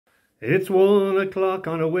It's 1 o'clock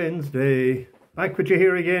on a Wednesday. Back with you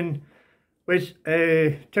here again with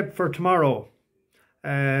a tip for tomorrow.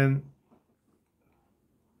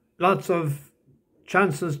 Lots of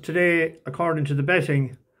chances today according to the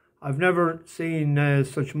betting. I've never seen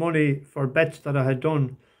such money for bets that I had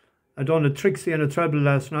done. I done a Trixie and a treble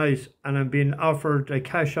last night, and I'm being offered a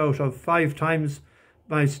cash out of 5 times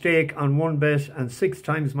my stake on one bet and 6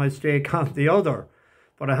 times my stake on the other.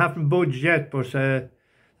 But I haven't budged yet, but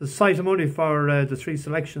the sight of money for the 3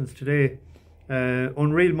 selections today.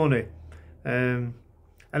 Unreal money. Ellen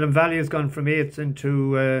Valley has gone from 8s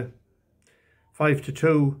into 5 to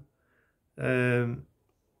 2.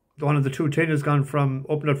 One of the 210 has gone from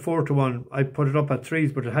up at 4 to 1. I put it up at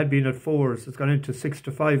 3s, but it had been at 4s. It's gone into 6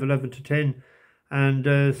 to 5, 11 to 10.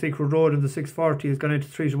 And Secret Road in the 640 has gone into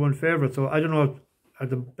 3 to 1 favourite. So I don't know if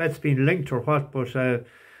the bet's been linked or what, but it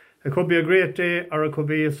could be a great day or it could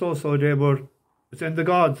be a so-so day, but it's in the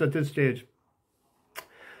gods at this stage.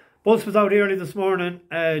 Bus was out early this morning.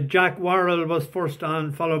 Jack Worrell was first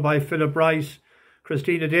on, followed by Philip Wright.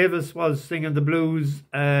 Christina Davis was singing the blues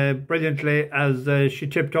brilliantly as she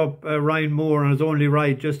tipped up Ryan Moore on his only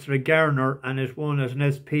ride just to a Garner, and it won at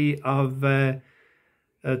an SP of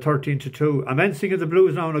 13 to 2. I meant singing the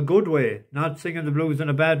blues now in a good way, not singing the blues in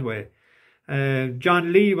a bad way.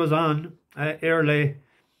 John Lee was on early.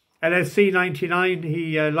 LSC 99,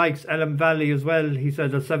 he likes Ellen Valley as well. He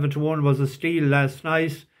said that 7 to 1 was a steal last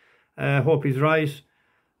night. Hope he's right.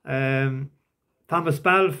 Thomas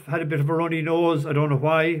Balfe had a bit of a runny nose. I don't know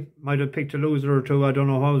why. Might have picked a loser or two. I don't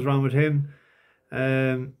know what was wrong with him.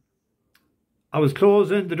 I was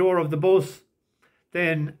closing the door of the bus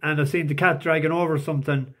then, and I seen the cat dragging over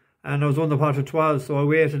something, and I was wondering what it was, so I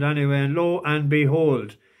waited anyway, and lo and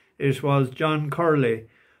behold, it was John Curley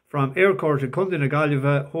from Aircourt in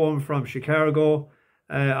Cundinagalva, home from Chicago.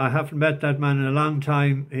 I haven't met that man in a long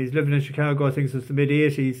time. He's living in Chicago, I think, since the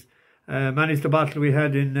mid-80s. Many's the battle we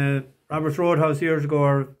had in Robert's Roadhouse years ago,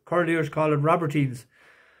 or Curliers call it Robertines.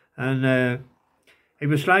 And he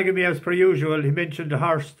was slagging me as per usual. He mentioned the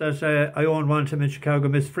horse that I own one time in Chicago,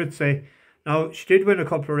 Miss Fritzy. Now, she did win a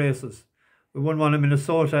couple of races. We won one in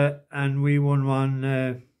Minnesota, and we won one,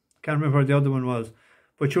 can't remember what the other one was.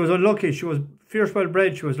 But she was unlucky. She was fierce well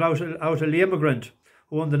bred. She was out of the Immigrant,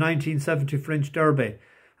 who won the 1970 French Derby,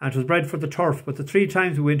 and was bred for the turf. But the 3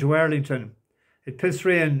 times we went to Arlington, it pissed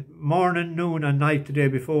rain morning, noon and night the day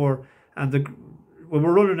before, and we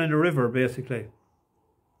were running in a river basically.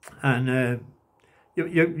 And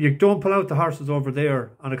you don't pull out the horses over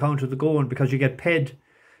there on account of the going, because you get paid.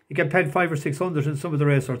 You get paid 500 or 600 in some of the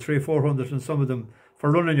races, or 300 or 400 in some of them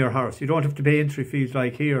for running your horse. You don't have to pay entry fees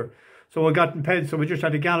like here. So we got paid, so we just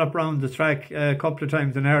had to gallop round the track a couple of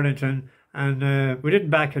times in Arlington, and we didn't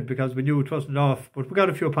back it because we knew it wasn't off, but we got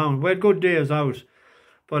a few pounds. We had good days out,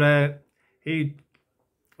 but he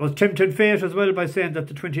was tempting fate as well by saying that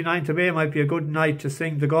the 29th of May might be a good night to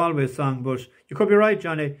sing the Galway song. But you could be right,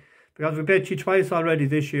 Johnny, because we bet you twice already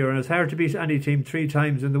this year, and it's hard to beat any team 3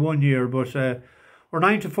 times in the 1 year, but we're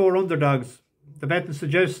 9 to 4 underdogs. The betting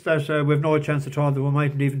suggests that we've no chance at all, that we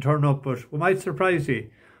mightn't even turn up, but we might surprise you.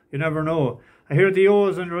 You never know. I hear the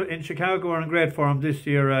O's in Chicago are in great form this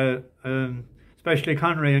year, especially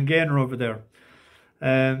Connery and Gaynor over there.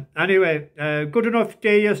 Anyway, good enough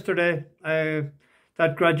day yesterday.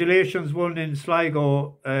 That Gratulations won in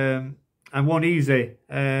Sligo and won easy.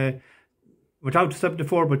 Without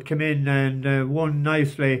 74, but came in and won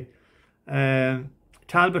nicely.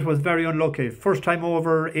 Talbot was very unlucky. First time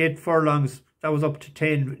over 8 furlongs, that was up to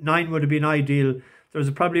 10. 9 would have been ideal.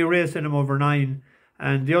 There's probably a race in him over 9.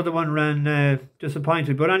 And the other one ran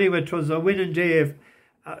disappointed. But anyway, it was a winning day,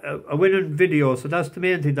 a winning video. So that's the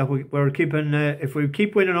main thing, that we're keeping. If we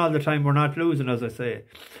keep winning all the time, we're not losing, as I say.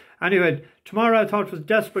 Anyway, tomorrow I thought was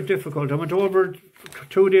desperate difficult. I went over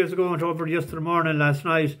 2 days ago, went over yesterday morning, last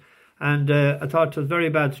night. And I thought it was very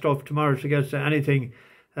bad stuff tomorrow to get anything.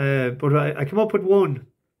 But I came up with one.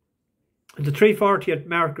 The 340 at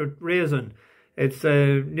Market Rasen. It's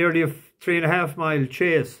nearly a 3.5 mile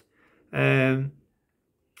chase.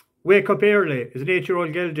 Wake Up Early is an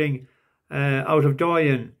 8-year-old gelding out of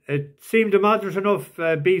Doyen. It seemed a moderate enough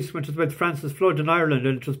beast when it was with Francis Flood in Ireland,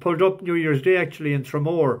 and it was pulled up New Year's Day actually in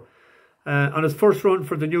Tramore. On his first run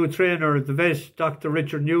for the new trainer, the vet, Dr.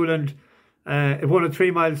 Richard Newland, it won a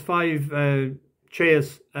 3 miles 5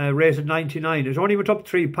 chase, rated 99. It only went up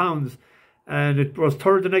 3 pounds, and it was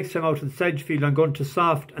third the next time out in Sedgefield and gone to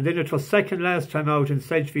soft, and then it was second last time out in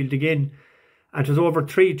Sedgefield again. And it was over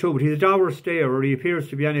 3-2, but he's a dour stayer, or he appears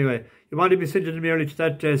to be anyway. You want to be sending him early to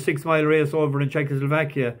that 6 mile race over in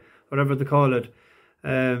Czechoslovakia, whatever they call it.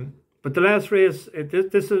 But the last race,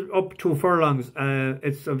 this is up 2 furlongs.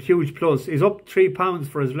 It's a huge plus. He's up £3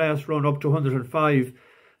 for his last run, up to 105.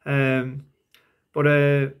 But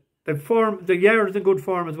the yard's in good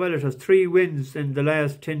form as well. It has 3 wins in the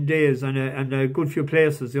last 10 days and a good few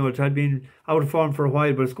places. You know, it had been out of form for a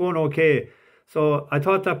while, but it's going okay. So I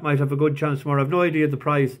thought that might have a good chance tomorrow. I've no idea the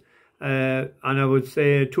price, and I would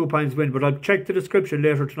say £2 win. But I'll check the description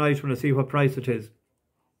later tonight when I see what price it is.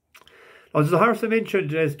 As the horse I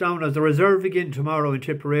mentioned is down as a reserve again tomorrow in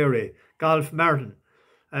Tipperary, Golf Marin.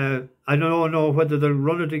 I don't know whether they'll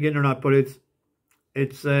run it again or not, but it's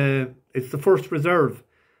the first reserve.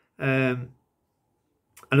 And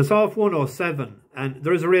it's off 107, and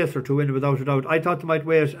there is a race or two in it without a doubt. I thought they might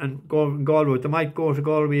wait and go in Galway. They might go to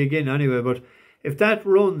Galway again anyway, but if that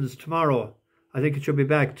runs tomorrow, I think it should be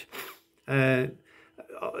backed. A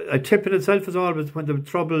tip in itself is always when they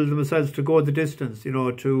trouble themselves to go the distance, you know,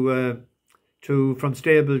 from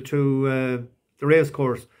stable to the race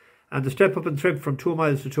course. And the step up and trip from 2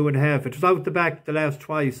 miles to 2.5. It was out the back the last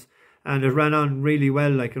twice, and it ran on really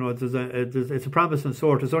well. Like, you know, it's a promising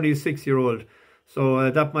sort. It's only a 6-year-old, so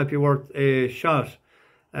that might be worth a shot.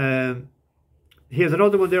 He has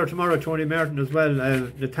another one there tomorrow, Tony Martin as well,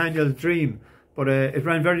 Nathaniels Dream, but it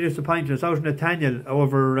ran very disappointing. It's out in Nathaniel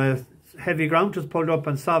over heavy ground, just pulled up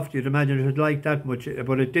and soft. You'd imagine it would like that much,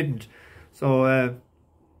 but it didn't. So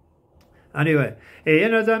anyway,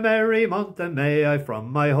 in the merry month of May, I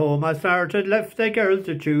from my home I started, left the girls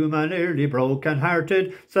to choom and nearly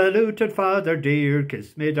broken-hearted, saluted father dear,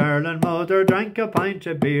 kissed me darling mother, drank a pint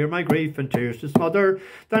of beer, my grief and tears to smother,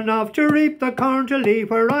 then off to reap the corn to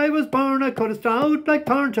leave where I was born. I could have stout black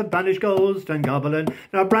corn to banish ghost and goblin,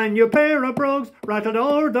 now brand new pair of brogues, rattled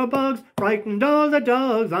o'er the bogs, frightened all the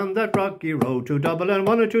dogs on that rocky road to Dublin.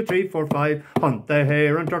 1 2 3 4 5, hunt the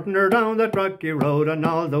hare and turn her down that rocky road, and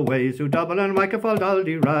all the ways to Dublin, Micafall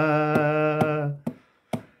Daldira.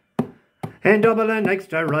 In Dublin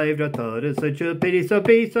next arrived, I thought it such a pity so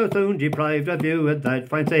be so soon deprived of you at that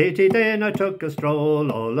fine city. Then I took a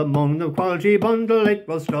stroll all among the quality bundle it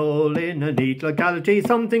was stole in a neat locality.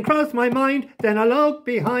 Something crossed my mind, then I looked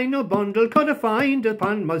behind, no bundle could I find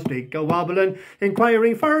upon my stick a wobbling.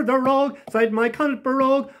 Inquiring for the rogue, said my culper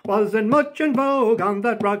rogue wasn't much in vogue on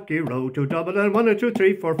that rocky road to Dublin. 1 2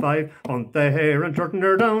 3 4 5, hunt the hare and turn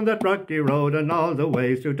her down that rocky road, and all the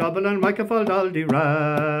ways to Dublin, Micafall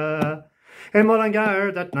Daldira. In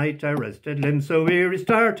Mullingar that night I rested, limbs so weary,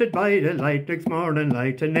 started by the light. Next morning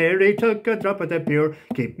light and nearly took a drop of the pure,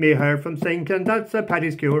 keep me heart from sinking, that's a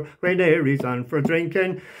paddy's cure, when Aries on for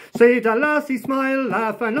drinking. See the lassie smile,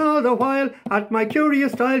 laughing all the while at my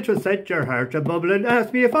curious style, to set your heart a bubbling.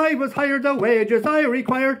 Asked me if I was hired, the wages I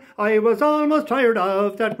required, I was almost tired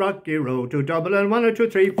of that rocky road to Dublin. 1 2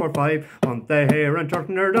 3 4 5, hunt the hare and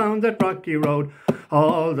turn her down that rocky road,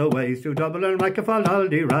 all the ways to Dublin, Micafall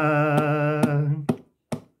Daldira.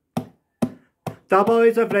 The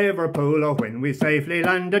boys of Liverpool, oh, when we safely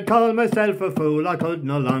landed, called myself a fool, I could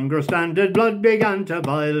no longer stand it, blood began to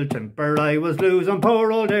boil, temper I was losing,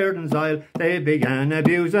 poor old Airdens Isle, they began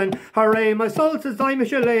abusing. Hooray, my soul, says I, my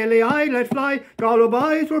shillelagh I let fly, Galway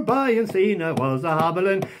boys were by and seen I was a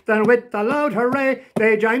hobbling, then with a loud hooray,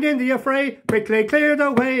 they joined in the affray, quickly cleared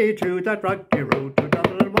the way to that rocky road to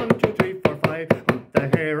Dublin. 1 2 3 4 5, hunt the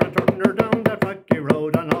hare and turn her down that rocky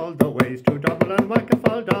road, and all the ways to Dublin,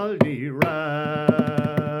 Micafall Daldira.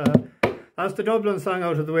 That's the Dublin song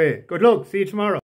out of the way. Good luck. See you tomorrow.